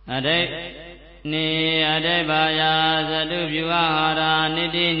Adaipaya Sadubhyuha Hara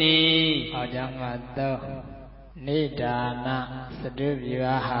Nidhi Ajangate Nidana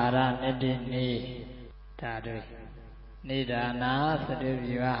Sadubhyuha Hara Nidhi Tadui Nidana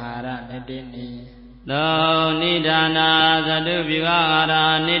Sadubhyuha Hara Nidhi Lo Nidana Sadubhyuha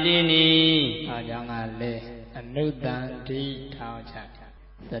Hara Nidhi Ajangale Anutanti Tauchat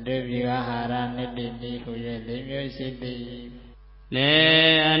Sadubhyuha Hara Nidhi Huye Lemyo Siddhi Le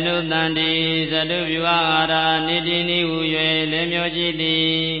Anutanti Sadubhyuha Hara Nidhi Huye Lemyo Siddhi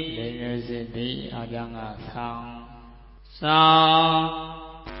Lemyo Siddhi Ajanga Sang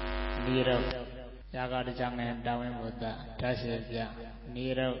Niro Daga di jangan dawin Buddha dasya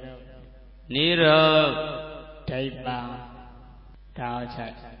niro daiba dao chai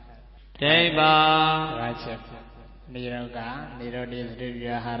daiba rajya niro di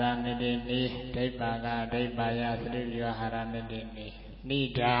srivya hara nidi ni daiba ga daiba ya srivya hara nidi ni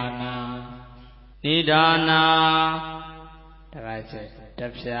nidana rajya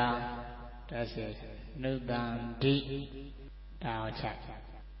tapsya dasya nudandi dao chai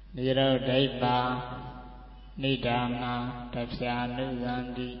niro daiba nidana tapsya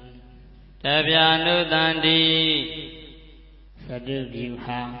nudandi Sadu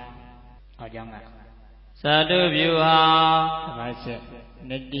Vyuha Ajanga Sadu Vyuha Rajya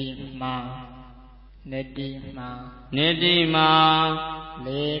Nidima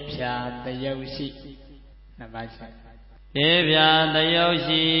Lepya Dayoshi Nabajya Lepya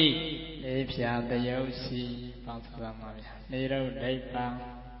Dayoshi Pansudamaya Niro Daiba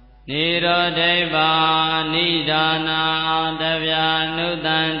Nidana Davya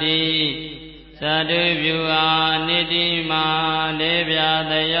Nudandi Sadu Vyuha Nidima Lepya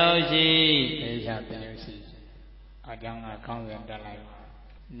Dayoshi Ajanga Kongsen Dalai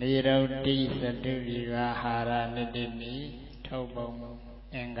Niro Di Sadu Vyuha Hara Nidini Tobong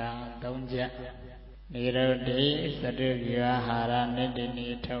Enga Dongja Niro Di Sadu Vyuha Hara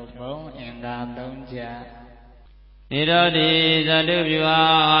Nidini Tobong Enga Dongja Nirodi Sadu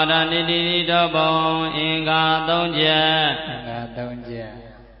Vyuha Hara Nidini Tobong Enga Dongja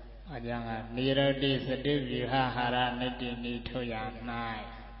Ajanga Nirodi Sadu Vyuha Hara Nidini Toya Nai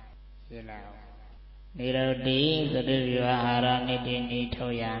Silao Nirodi Sadu Vyuha Hara Nidini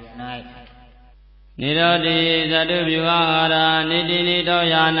Toya Nai Nirodi Sadu Vyuha Hara Nidini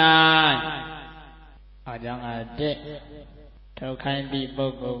Toya Nai Ajanga De Tokaindi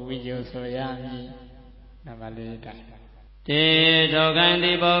Boko Vijo Soyami Namalita Te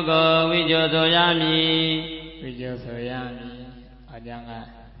Tokaindi Boko Vijo Soyami Ajanga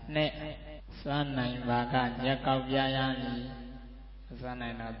Ne Swanai Baka Nyakau Vyayami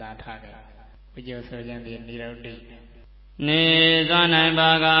Swanai no Datake Vijo Soyami Nirodi Ne Swanai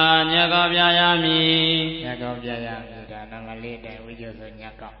Baka Nyakau Vyayami Namalita Vijo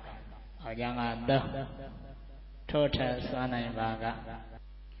Soyakau Ajanga Do Tota Swanai Baka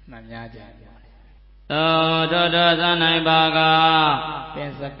Mamyaja Dodo Swanai Baka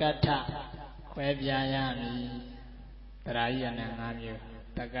Pensakata Kwevyayami Tarayana Namyu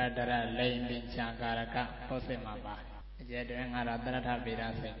Takadara Lain Chankaraka Hosemaba Jedwangara Tarata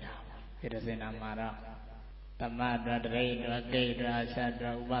Virasena Mara Tamadra Dra Gaydra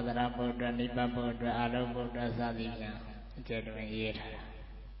Shadra Ubadra Bodra Nipa Bodra Alo Bodra Sadivya Jedwang Yeta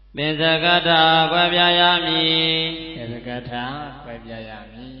Pensakata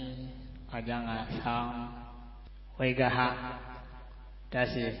Kwevyayami Ajanga Sang Vegaha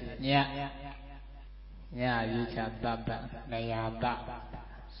Dasi Nya Yicha Tata Nayata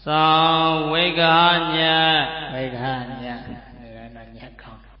Sang Vegaha Nya Nirana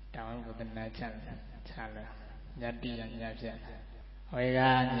Nyakang Taman Budana Chala Nyati Nyapya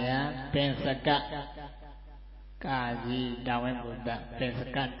Vegaha Nya Pensaka Kaji Taman Buddha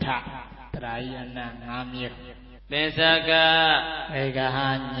Pensakata Trayana Ngamyu Pensaka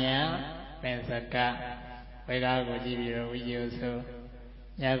Vegaha Nya Pensaka Vega Gojibi Viyoso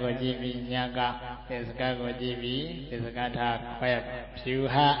Nya Gojibi Nyaka Pensaka Gojibi Pensakata Kweb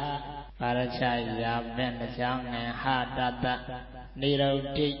Pyuha Parachaya Benachang Ha Tata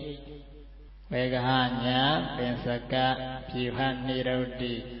Nirodi Vegaha Nya Pensaka Pyuha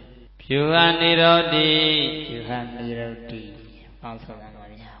Nirodi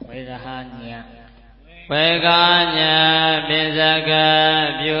Vegaha Nya Pensaka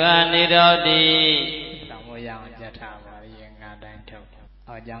Pyuha Nirodi Samoyang Jatha Variyenga Danto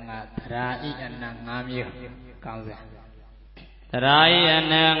Ajanga Thrai Anang Ngamyu Kangsa Thrai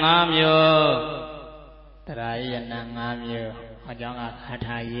Anang Ngamyu Ajanga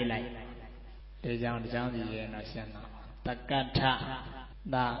Khatha Yi Lai Dejang Di Yen No Shen No Takatha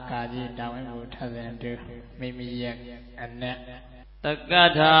Da Kaji Dawin Bu Thasen Tu Mimi Yek Anet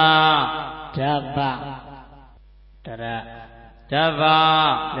Takatha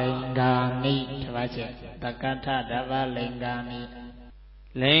Dabba Lingani Tavache Takatha Dabba Lingani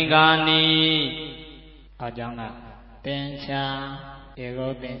Ajanga Tencha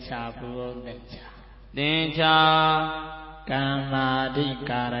Ego Tencha Bugo Tencha Kamadi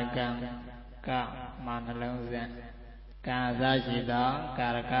Karakam Ka Manalongzen Kazashida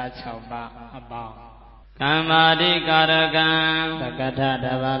Karaka Chauba Abang Kamadi Karakam Takatha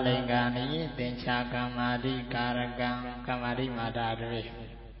Dabba Lingani Tencha Kamadi Karakam Kamadi Madadri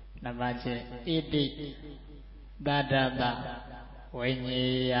Nabache Iti Dadada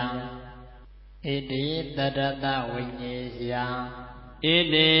Vinyaya อิติตัตตะวิญเยยาอิ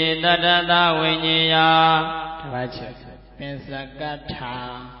ติตัตตะวิญเยยาတပတ်ချက်ပင်စကထာ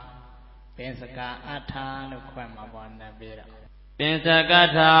ပင်စကအထာလို့ခွဲမှာပေါ်နေပြီးတော့ပင်စက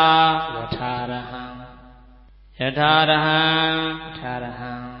ထာယထာရဟံယထာရ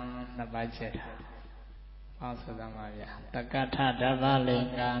ဟံနှစ်ပတ်ချက်ထားပေါင်းစုသမှာဗျာတက္ကထဓဗ္ဗလင်္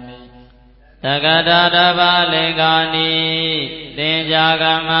ကာနိတက္ကထဓဗ္ဗလင်္ကာနိသင်္ကြာက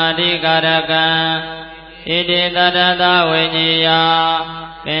မ္မာတိကာရကံဣတိတတ္တဝိညေယ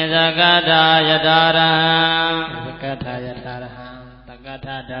ပင်စကထာယထာရဟံပင်စကထာယထာရဟံတက္ကထ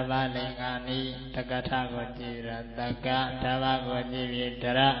ဓဗ္ဗလင်္ကာနိတက္ကထကိုကြည့်ရတက္ကဓဗ္ဗကိုကြည့်ပြီးဒ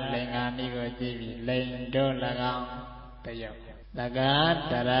ရလင်္ကာနိကိုကြည့်ပြီးလိန်တို့၎င်းတယုတ်တက္က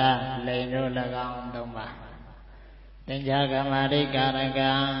ဒရလိန်တို့၎င်းသုံးပါသင်္ချာကမ္မာရိကာရ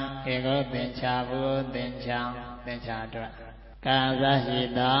ကံဧကောသင်္ချာဘူသင်္ချာအတွက်ကာသဟိ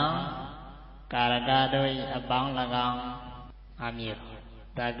တံကာရကတို့၏အပေါင်း၎င်းအမျိုး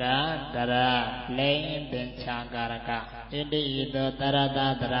တက္ကဒရလိန်သင်္ချာကာရကဣတိဤသို့တရတ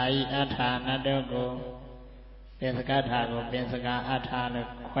သရာဤအထာနတုကိုပင်စကထာကိုပင်စကအထာလို့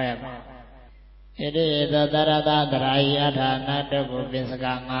ခွဲပါဣတိဤသို့တရတသရာဤအထာနတုကိုပင်စက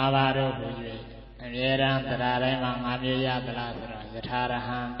၅ပါးတို့ဟူ၍အမြဲတမ်းတရားတိုင်းမှာ၅မျိုးရသလားဆိုတော့ယထာရ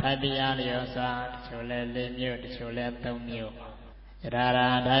ဟံထိုက်တရားလျောစွာတချို့လဲ၄မျိုးတချို့လဲ၃မျိုးယထာရဟံ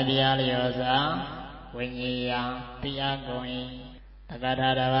ထိုက်တရားလျောစွာဝိညာယံတရားကုန်၏တက္ကထာ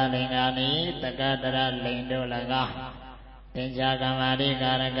ဓဗ္ဗလင်္ကာနိတက္ကတရလိန်တို့၎င်းသင်္ချာကမ္မာရိ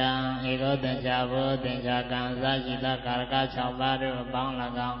ကာရကံဧကောသင်္ချာဘောသင်္ချာကံသရှိတကာရက6ပါးတို့အပေါင်း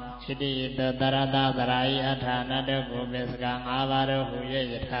၎င်းဣတိတတရတသရာယအထာနတုကိုပစ္စက5ပါးတို့ဟူ၍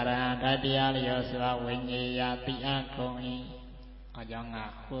ယထာရဟံဓာတရားလျောစွာဝိညာယတိအကုန်၏အကြောင်းက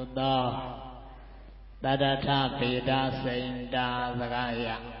ဟူသောတတထဗေဒစိန္တာစကားယ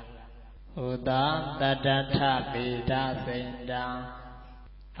ဟူသောတတထဗေဒစိန္တာ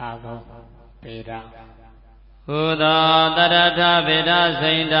အာဂုဗေဒဟူသောတရထဗေဒ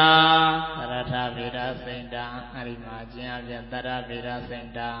စိန္တာအဲ့ဒီမှာအကျဉ်းအပြည့်တရဗေဒစိ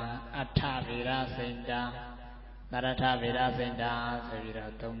န္တာအထဗေဒစိန္တာတရထဗေဒစိန္တာဆိုပြီး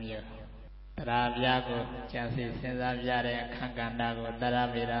တော့၃မျိုးတရားပြကိုကြံစီစဉ်းစားပြတဲ့အခန့်ကဏ္ဍကိုတရ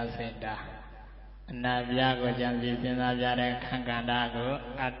ဗေဒစိန္တာအနာပြကိုကြံစီစဉ်းစားပြတဲ့အခန့်ကဏ္ဍကို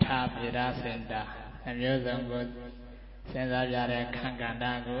အထဗေဒစိန္တာအမျိုးစုံကိုစဉ်းစားပြတဲ့ခန္ကန္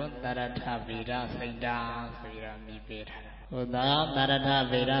တာကိုတရထဗေဒစိန္တာဆိုပြီးတော့မြည်ပေးထားတယ်။ဟူသောတရထ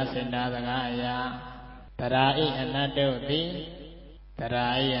ဗေဒစိန္တာစကားအရာတရာဤအနတ္တု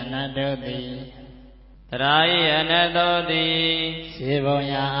တိရှိဘုံ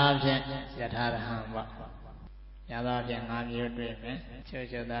ရာအဖြစ်ယထာရဟံပေါ့။ရသောအဖြစ်၅မျိုးတွေ့မယ်။ချို့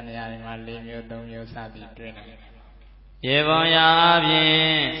ချို့သောနေရာတွေမှာ၄မျိုး၃မျိုးစသည်တွေ့နိုင်တယ်။ယေဘုံရာ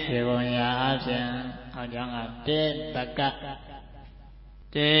အဖြစ်အောက်ကြောင်းကတေ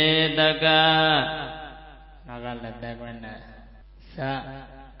တကနောက်ကလက်သက်ခွင့်နဲ့သ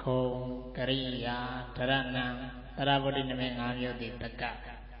ခုံကရိယာဒရဏံသရဗုဒ္ဓနမေ၅မျိုးတိတကသ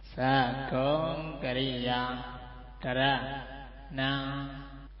ခုံကရိယာဒရဏံ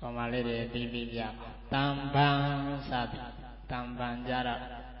ဟောမလေးတွေပြီးပြီးပြတံပံစသည်တံပံကြတော့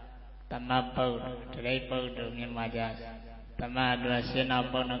တမပုဒ်ဒိဋ္ဌိပုဒ်တို့မြင်မှာကြသမအတွက်ရှင်းနောက်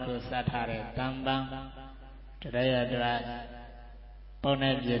ပုံတစ်ခုစထားတဲ့တံပံတရရအတွက်ပုံ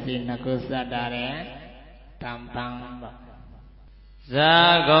နဲ့ပစ္စည်းနှစ်ခုစထားတဲ့တံပံပေါ့ဇာ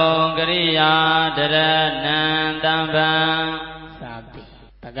ကုံကရိယာတရဏံတံပံစသည်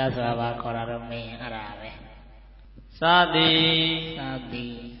တက္ကဆိုတာဘာခေါ်တာတော့မင်းအဲ့ဒါပဲစသည်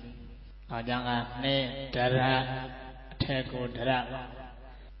အကြောင်းကနေဒရအထက်ကိုဒရ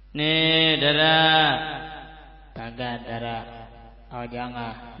နေဒရတက္ကဒရအောက်ကြောင်းက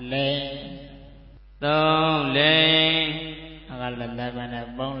လိန်3လိန်အကလည်းလည်းပဲနဲ့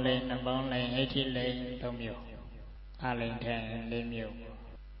ပုံလိန်နှစ်ပုံလိန်အိဋ္ဌိလိန်3မျိုးအလိန်ထဲ4မျိုး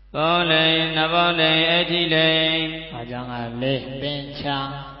ပုံလိန်နှစ်ပုံလိန်အိဋ္ဌိလိန်အောက်ကြောင်းကလေးသင်္ချာ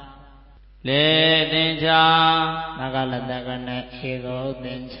နောက်ကလည်းလည်းပဲနဲ့ဧကောသ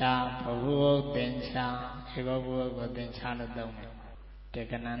င်္ချာဘဟုသင်္ချာဧကောဘုဟုကိုသင်္ချာလို့သုံးတယ်တေ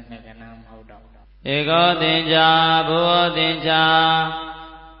ကနံနှစ်ကနံမဟုတ်တော့ဧကောသင်္ချာဘုဟုသင်္ချာ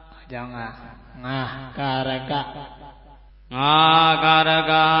အကြောင်းကငါကာရက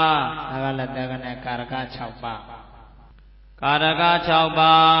နောက်ကလည်းလည်းပဲနဲ့ကာရက6ပါး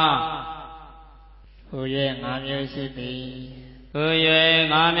ဟူ၍5မျိုးရှိသ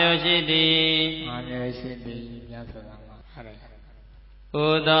ည်မြတ်စွာဘုရားအဲ့ဒါဟူ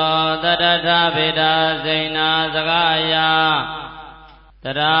သောတတထဗေဒစိန္နာစကားယတ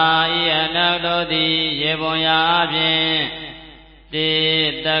ရာဤအနုတ္တောတိယေဘုံရာအဖြင့်တေ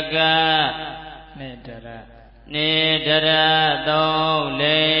တက နေတရသုံး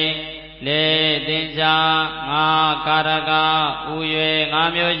လေးလေးသင်္ချာငါကာရကဥ၍ငါ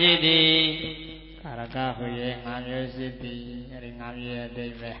မျိုးရှိသည်ကာရကဟူ၍ငါမျိုးရှိသည်အဲဒီငါမျိုးရဲ့အတိ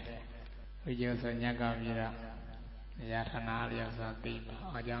တ်ပဲဝိဇ္ဇောဆိုညက်ကပြီးတော့ဉာဏ်ဌာနအလျောက်စွာသိပါ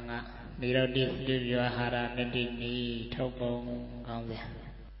အကြောင်းကနိရောဓိစတိဝဟာရနတိနိထုတ်ပုံကောင်းစဉ်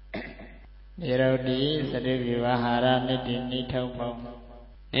နိရောဓိစတိဝဟာရနတိနိထုတ်ပုံ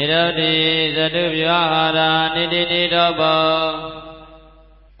နိရောဓိစတုဗျာဟာရနိတိနိထုတ်ပုံ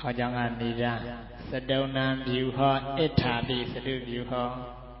အကြောင်းကနိဒာစတုဏံဗျူဟောဣထာတိစတုဗျူဟော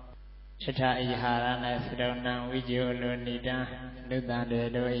ဣထာဣဟာရ၌စတုဏံဝိဇ္ဇောလိုနိဒာနုတ္တံတေ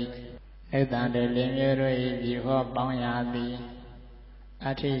တို့၏နုတ္တံတေလင်းမျိုးတို့၏ဗျူဟောပေါင်းရာသည်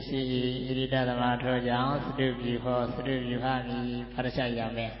အထိရှိဣရိဒသမထိုကြောင့်စတုဗျူဟောစတုဗျူဟမည်ဖရရှရ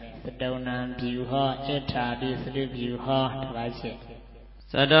မယ်စတုဏံဗျူဟောဣထာတိစတုဗျူဟောတပါးရှိ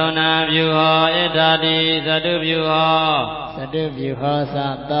စတုဏဗျူဟောဣထာတိစတုဗျူဟောစတုဗျူဟောသ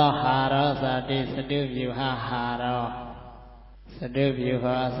သောဟာရောသတိစတုဗျူဟဟာရောစတုဗျူ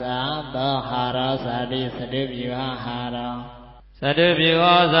ဟောသသောဟာရောသတိစတုဗျူဟဟာရောစတုဗျူ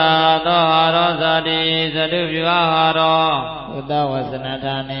ဟောသသောဟာရောသတိစတုဗျူဟဟာရောဥဒဝဆန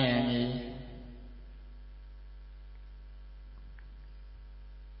ထာနှင့်အညီ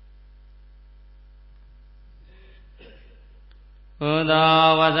ဘုဒ္ဓ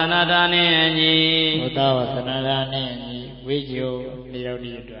ဝဇနတာနှင့်အညီဘုဒ္ဓဝဇနတာနှင့်အညီဝိဇ္ဇောနိရော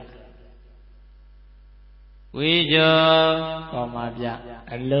ဓိအတွက်ဝိဇ္ဇောပေါ်မှာပြ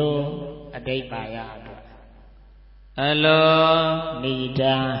အလိုအတိတ်ပါယအတွက်အလိုနိ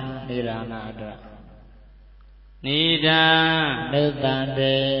ဒာနိရဏအတွက်နိဒာနုတ္တံ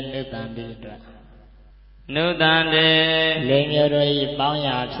တေနုတ္တံတိအတွက်နုတ္တံတေလေးမျိုးတို့၏ပေါင်း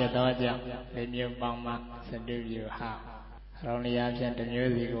ရာဖြစ်သောကြောင့်လေးမျိုးပေါင်းမှစတုဗျူဟရောင်လျာဖြင့်တစ်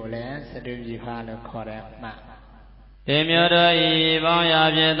မျိုးစီကိုလည်းစတုဗျူဟလို့ခေါ်တယ်မှဒီမျိုးတို့ဤပေါင်းရာ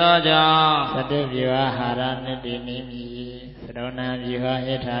ဖြစ်သောကြောင့်စတုဗျူဟဟာရနတိနိမိစတုဏဗျူဟဣ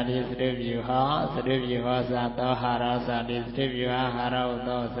ထာတိစတုဗျူဟစတုဗျူဟသသောဟာရသတိစတုဗျူဟဟာရဥ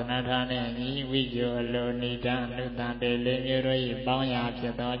သောစနထာနှင့်ဤဝိဇ္ဇောလိုနိဒံနုတံတေလေးမျိုးတို့ဤပေါင်းရာဖြ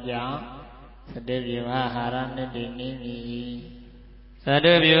စ်သောကြောင့်စတုဗျူဟဟာရနတိနိမိစ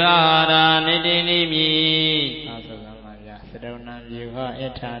တုဗျူဟဟာရနတိနိမိစတုဏဗျူဟဣ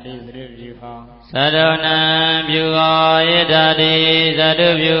ထာတိစတုဗျူဟစတုဏဗျူဟဣထာတိစတု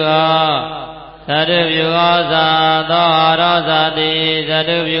ဗျူဟစတုဗျူဟသသောဟာရောသတိစ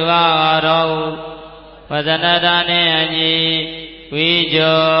တုဗျူဟဟာရောဝဇနတာနှင့်အညီဝိဇ္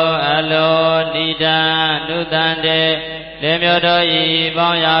ဇောအလိုနိဒာနုတ္တံတေလေးမျိုးတို့ဤပေါ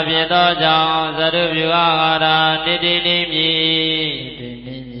င်းရာဖြစ်သောကြောင့်စတုဗျူဟဟာရနိတိနိမိတ